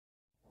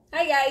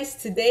Hi guys,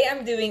 today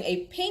I'm doing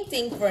a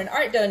painting for an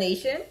art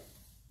donation.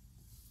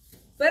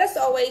 But as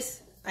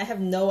always, I have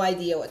no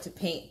idea what to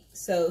paint.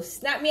 So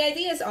snap me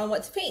ideas on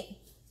what to paint.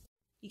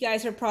 You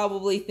guys are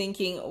probably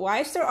thinking, why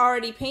is there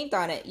already paint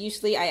on it?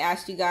 Usually I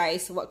ask you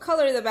guys what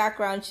color the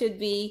background should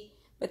be.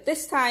 But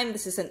this time,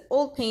 this is an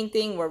old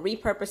painting. We're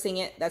repurposing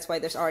it. That's why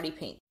there's already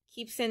paint.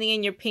 Keep sending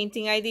in your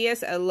painting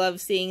ideas. I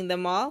love seeing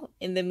them all.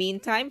 In the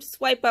meantime,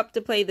 swipe up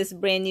to play this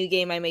brand new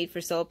game I made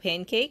for Soul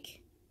Pancake.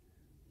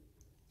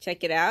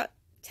 Check it out.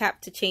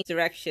 Tap to change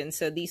direction.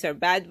 So these are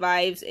bad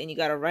vibes and you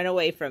gotta run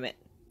away from it.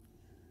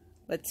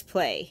 Let's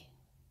play.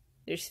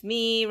 There's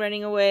me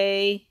running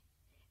away.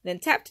 Then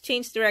tap to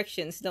change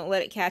directions. Don't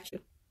let it catch you.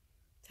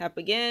 Tap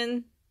again.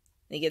 And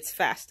it gets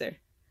faster.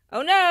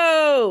 Oh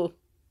no!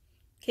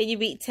 Can you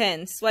beat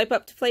 10? Swipe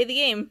up to play the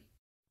game.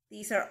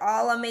 These are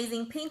all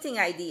amazing painting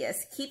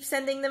ideas. Keep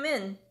sending them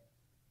in.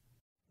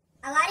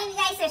 A lot of you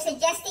guys are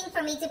suggesting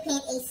for me to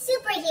paint a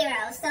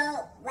superhero,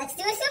 so let's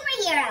do a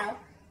superhero.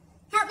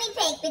 Help me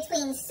pick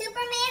between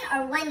Superman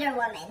or Wonder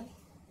Woman.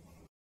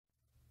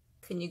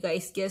 Can you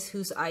guys guess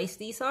whose eyes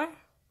these are?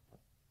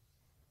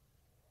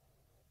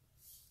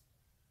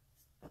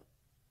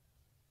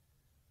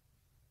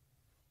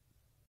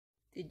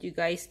 Did you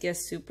guys guess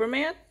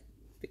Superman?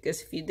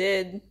 Because if you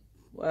did,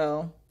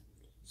 well,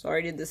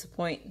 sorry to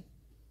disappoint.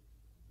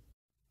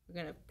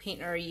 We're gonna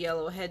paint our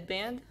yellow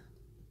headband.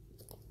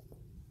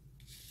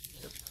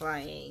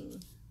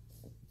 Applying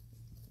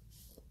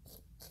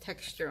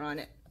texture on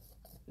it.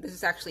 This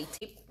is actually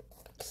tape,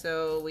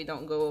 so we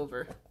don't go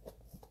over.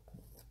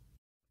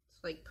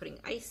 It's like putting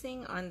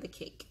icing on the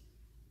cake.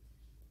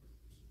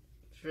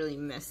 It's really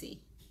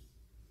messy,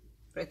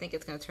 but I think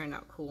it's gonna turn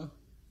out cool.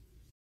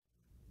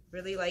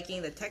 Really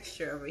liking the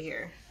texture over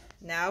here.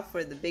 Now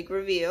for the big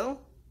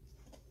reveal.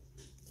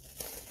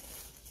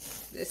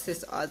 This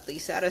is oddly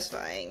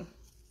satisfying.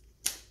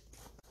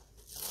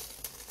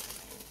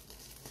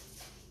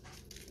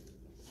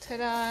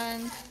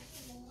 Ta-da!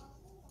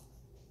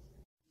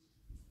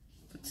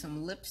 Put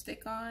some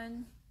lipstick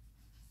on.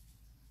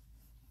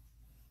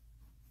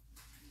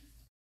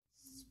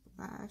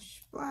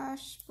 Splash,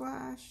 splash,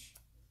 splash.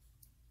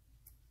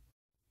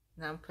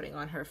 Now I'm putting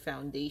on her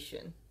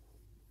foundation.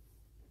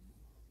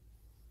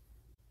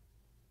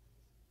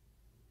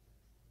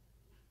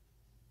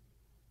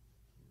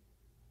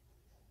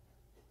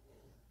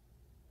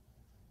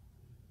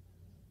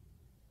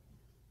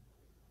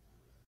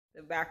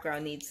 The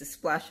background needs a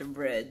splash of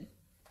red.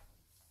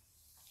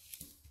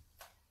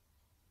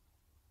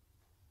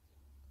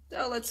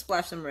 So let's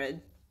splash some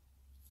red.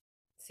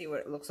 See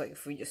what it looks like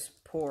if we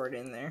just pour it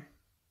in there.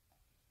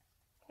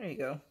 There you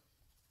go.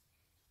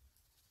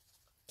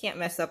 Can't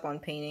mess up on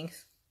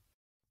paintings.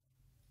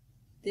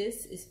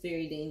 This is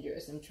very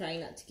dangerous. I'm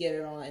trying not to get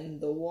it on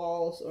the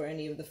walls or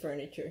any of the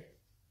furniture.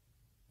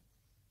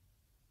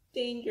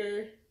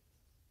 Danger.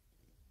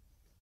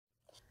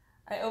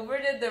 I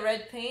overdid the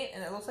red paint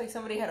and it looks like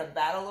somebody had a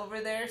battle over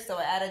there, so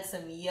I added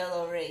some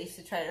yellow rays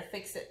to try to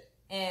fix it.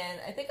 And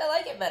I think I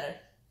like it better.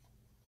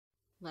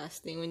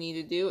 Last thing we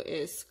need to do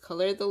is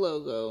color the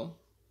logo.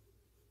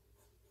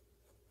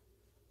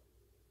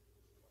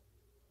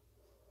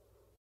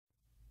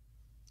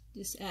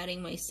 Just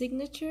adding my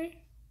signature.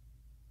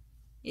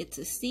 It's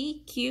a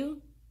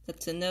CQ.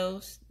 That's a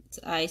nose. It's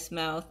eyes,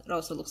 mouth. It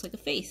also looks like a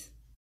face.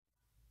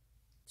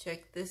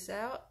 Check this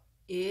out.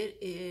 It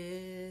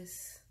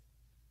is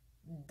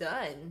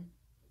done.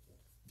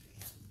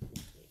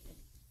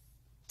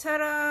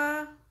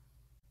 Ta-da!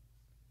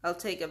 I'll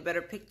take a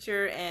better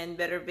picture and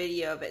better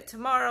video of it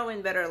tomorrow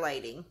in better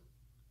lighting.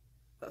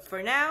 But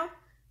for now,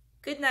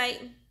 good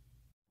night.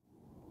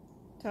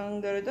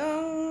 Dong da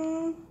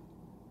dong.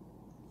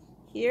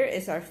 Here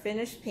is our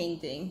finished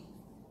painting.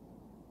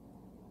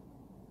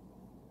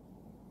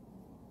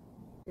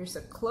 Here's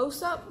a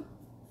close-up.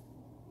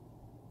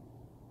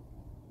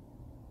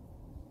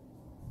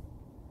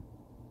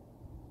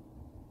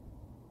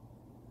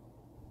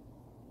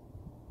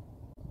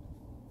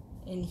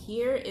 And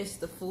here is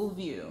the full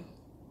view.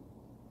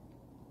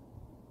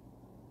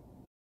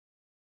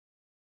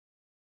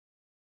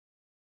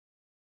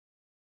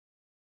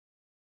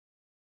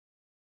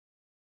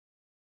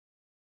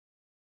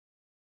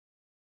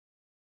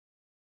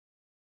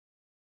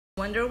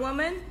 Wonder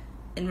Woman,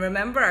 and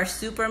remember our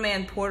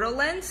Superman portal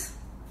lens?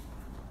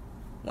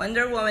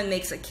 Wonder Woman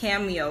makes a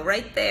cameo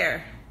right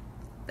there.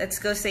 Let's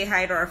go say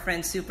hi to our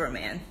friend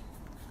Superman.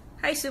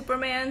 Hi,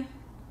 Superman.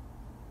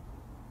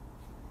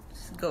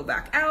 Go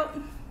back out.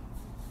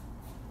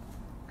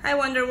 Hi,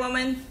 Wonder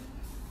Woman.